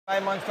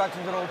My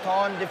instructions at all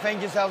time.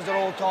 Defend yourselves at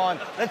all time.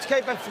 Let's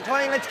keep it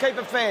clean. Let's keep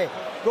it fair.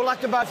 Good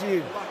luck to both of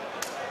you.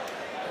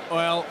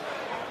 Well,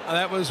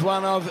 that was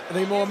one of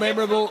the more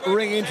memorable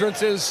ring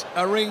entrances,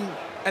 a ring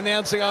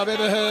announcing I've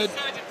ever heard.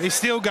 He's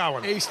still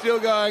going. He's still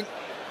going.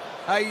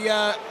 Hey,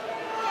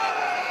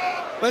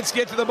 let's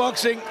get to the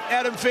boxing.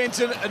 Adam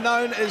Fenton,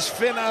 known as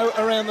Fenno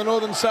around the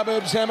northern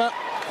suburbs, Hammer.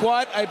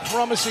 Quite a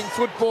promising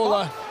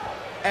footballer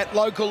at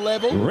local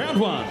level. Round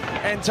one.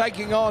 And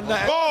taking on...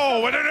 oh,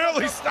 what an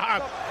early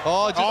start.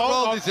 Oh, just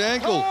rolled his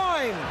ankle.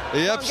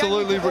 He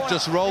absolutely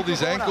just rolled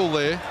his ankle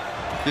there,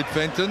 did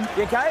Fenton.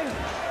 You okay?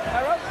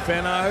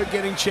 Fenno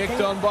getting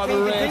checked on by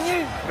the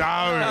ref.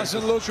 No,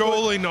 doesn't look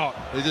surely good. not.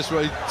 He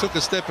took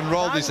a step and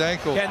rolled his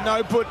ankle. Can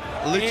no put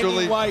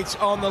literally any weight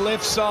on the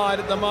left side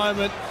at the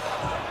moment.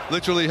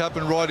 Literally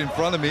happened right in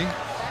front of me.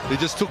 He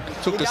just took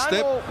a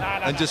step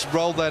and just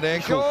rolled that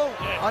ankle. Sure.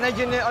 I need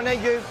you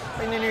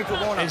in the neutral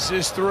corner. It's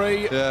just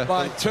 3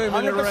 by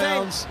 2-minute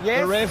rounds.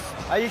 Yes. The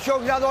ref. Are you sure?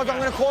 Because otherwise I'm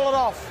going to call it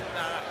off.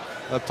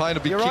 The pain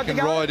will be kicking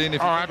right in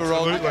if you ever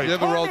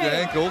rolled your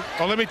ankle.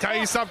 Well, let me tell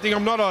you something.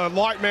 I'm not a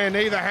light man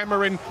either,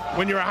 Hammer. And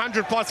when you're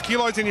 100+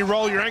 kilos and you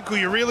roll your ankle,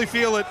 you really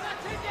feel it.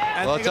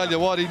 Well, I'll tell you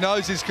what, he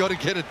knows he's got to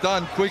get it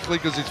done quickly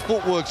because his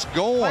footwork's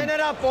gone. Clean it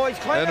up, boys.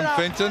 Clean it up.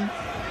 Adam Fenton.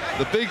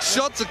 The big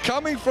shots are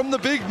coming from the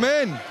big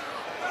men.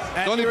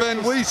 Johnny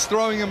Van Wisse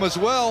throwing him as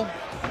well.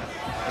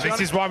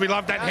 This is why we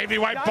love that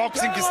heavyweight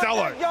boxing,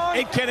 Costello.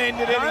 It can end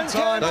at any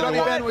time. Johnny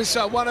Van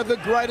Wisse, one of the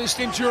greatest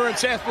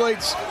endurance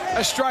athletes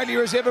Australia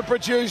has ever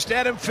produced.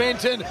 Adam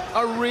Fenton,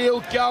 a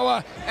real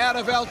goer out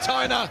of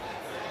Altona.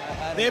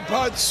 They're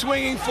both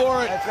swinging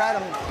for it.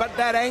 But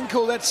that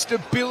ankle, that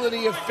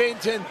stability of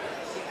Fenton,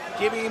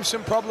 giving him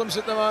some problems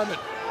at the moment.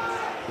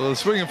 Well, they're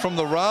swinging from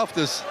the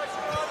rafters,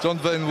 John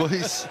Van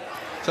Wisse.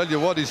 Tell you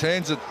what, his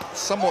hands are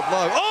somewhat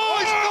low. Oh,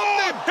 he's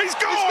got him! He's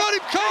gone! He's got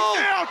him cold!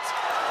 He's out!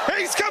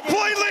 He's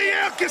completely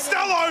out,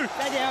 Costello!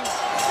 Stay down.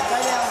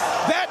 Stay down.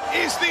 That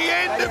is the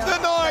end of the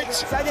night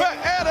for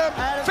Adam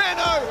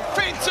Fenno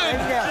Fenton.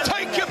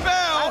 Take a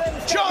bow.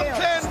 John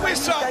Van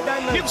Wisse,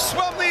 you've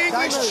swum the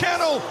English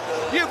Channel.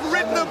 You've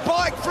ridden a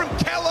bike from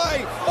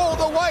Calais all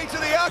the way to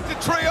the Arc de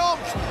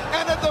Triomphe.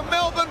 And at the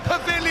Melbourne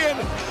Pavilion,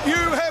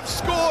 you have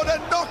scored a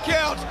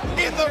knockout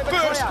in the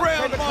first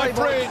round, my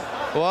friend.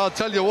 Well, I'll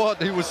tell you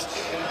what, he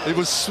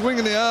was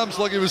swinging the arms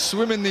like he was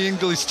swimming the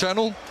English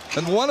Channel,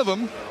 and one of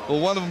them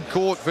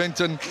caught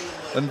Fenton,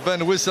 and Van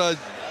Wisse,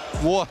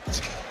 what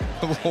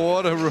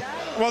a...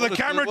 Well, the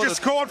camera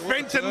just caught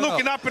Fenton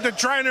looking up at the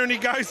trainer, and he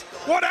goes,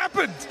 "What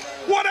happened?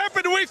 What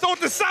happened?" We thought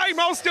the same.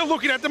 I was still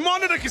looking at the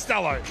monitor,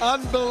 Costello.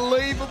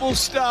 Unbelievable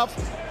stuff.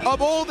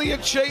 Of all the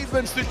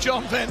achievements that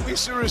John Van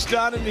Wisse has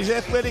done in his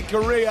athletic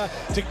career,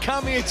 to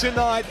come here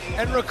tonight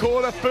and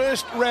record a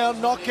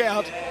first-round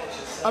knockout.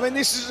 I mean,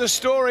 this is a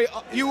story.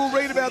 You will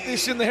read about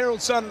this in the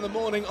Herald Sun in the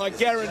morning, I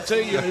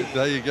guarantee you.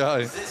 There you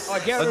go.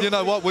 And you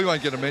know what? We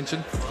won't get a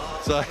mention.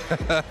 So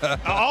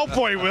Old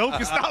boy will.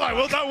 Costello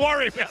will. Don't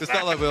worry about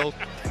Costello will.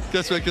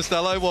 Guess where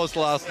Costello was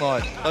last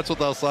night? That's what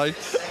they'll say.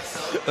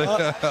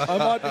 I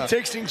might be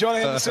texting John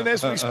Anderson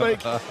as we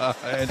speak.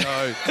 I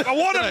know. Oh,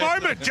 what a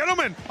moment,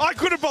 gentlemen. I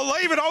couldn't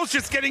believe it. I was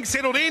just getting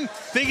settled in,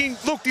 thinking,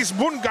 look, this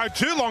wouldn't go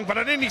too long, but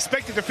I didn't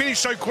expect it to finish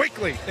so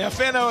quickly. Now,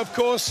 Fenno, of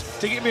course,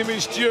 to give him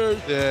his due,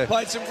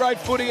 played some great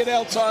footy at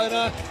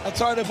Altona.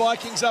 Altona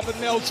Vikings up at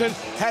Melton,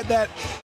 had that